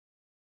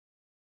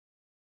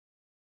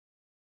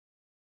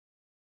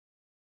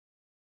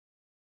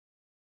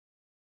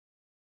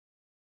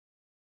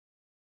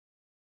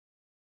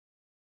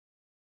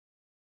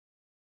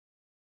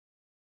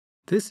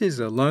This is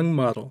a lung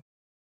model.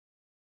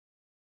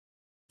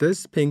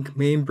 This pink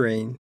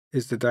membrane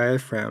is the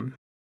diaphragm,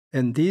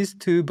 and these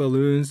two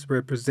balloons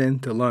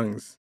represent the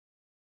lungs.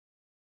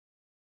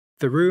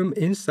 The room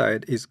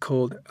inside is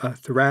called a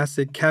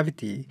thoracic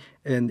cavity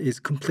and is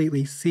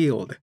completely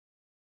sealed.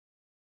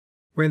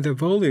 When the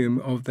volume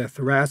of the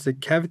thoracic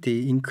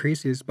cavity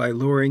increases by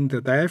lowering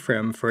the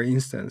diaphragm, for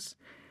instance,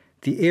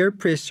 the air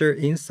pressure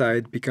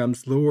inside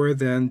becomes lower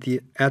than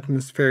the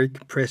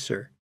atmospheric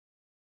pressure.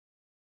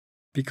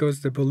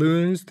 Because the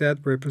balloons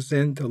that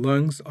represent the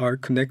lungs are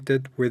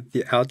connected with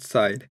the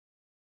outside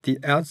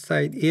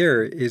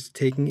air is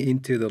taken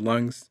into the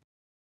lungs,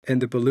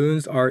 and the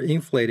balloons are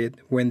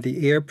inflated when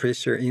the air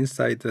pressure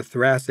inside the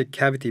thoracic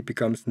cavity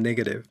becomes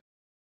negative.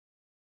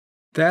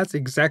 That's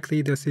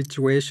exactly the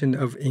situation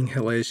of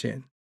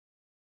inhalation.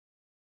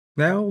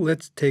 Now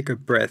let's take a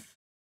breath.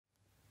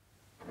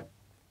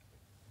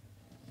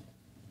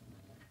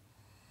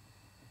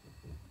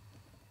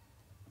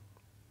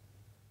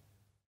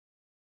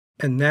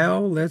 And now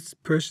let's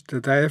push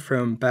the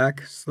diaphragm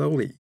back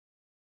slowly.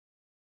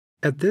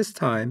 At this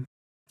time,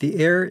 the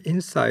air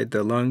inside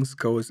the lungs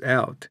goes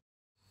out.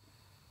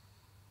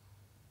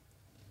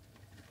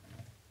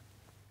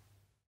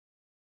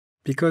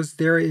 Because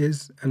there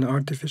is an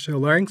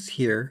artificial larynx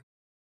here,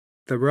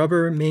 the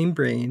rubber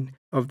membrane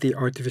of the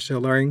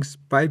artificial larynx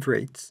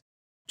vibrates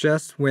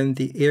just when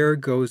the air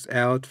goes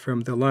out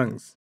from the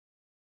lungs.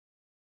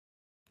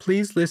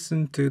 Please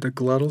listen to the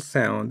glottal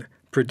sound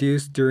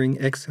produced during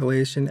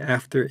exhalation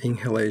after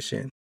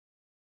inhalation.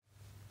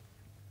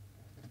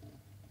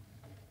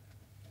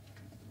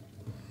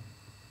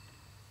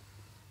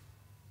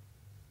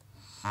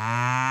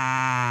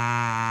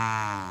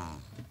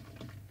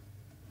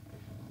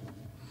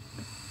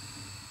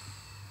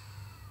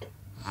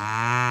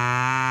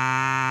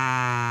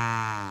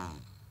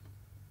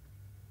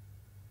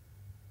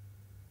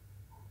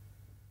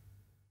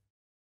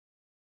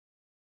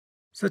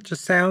 Such a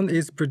sound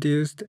is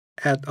produced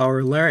at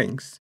our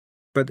larynx,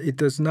 but it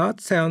does not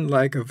sound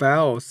like a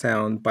vowel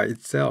sound by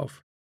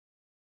itself.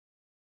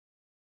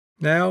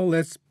 Now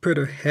let's put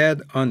a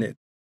head on it.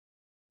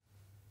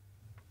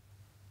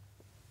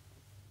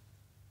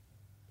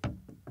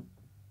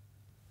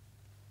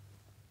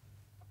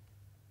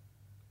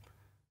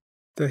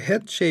 The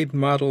head-shaped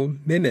model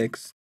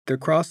mimics the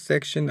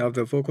cross-section of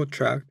the vocal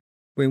tract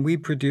when we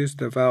produce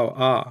the vowel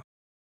ah.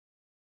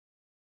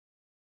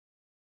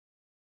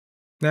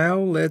 Now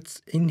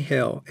let's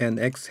inhale and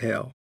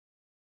exhale.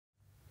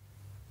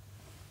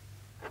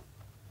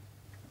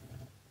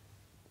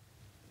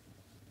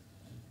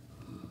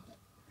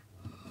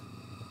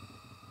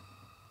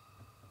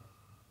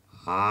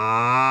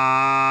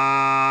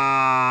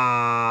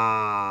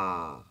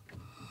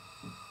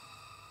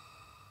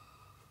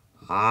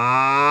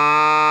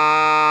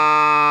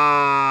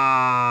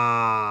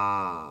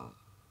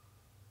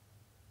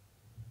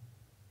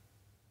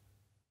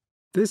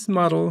 This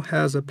model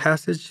has a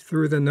passage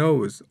through the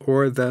nose,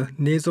 or the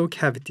nasal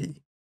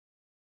cavity.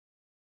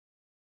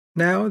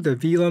 Now the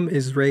velum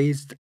is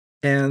raised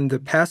and the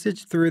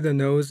passage through the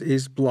nose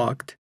is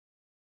blocked,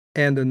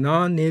 and a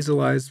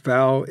non-nasalized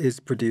vowel is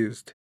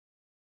produced.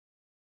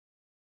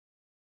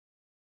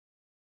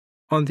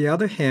 On the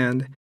other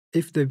hand,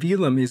 if the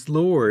velum is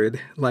lowered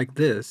like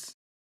this,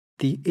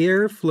 the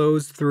air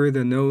flows through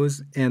the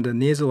nose and a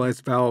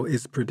nasalized vowel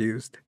is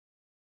produced.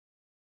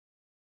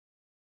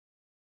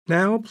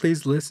 Now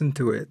please listen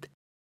to it.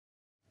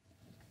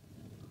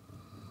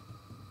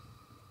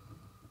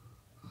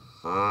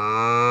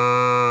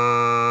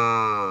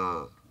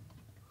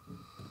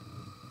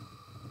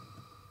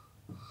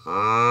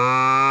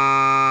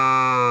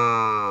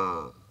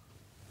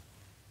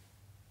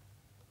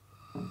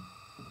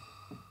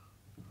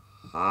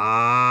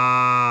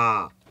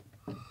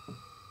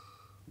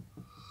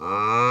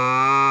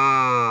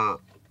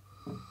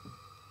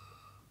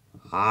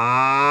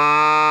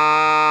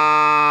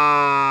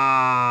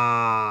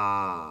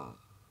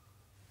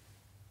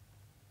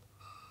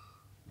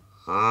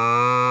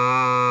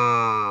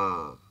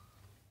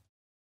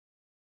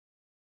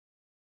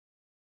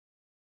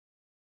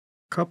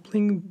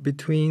 Coupling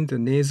between the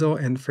nasal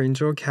and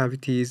pharyngeal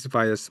cavities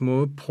via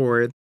small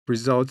port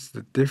results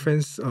the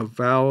difference of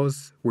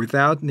vowels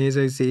without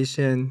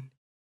nasalization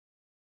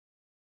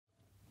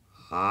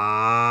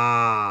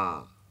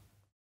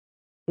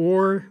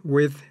or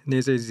with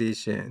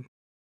nasalization.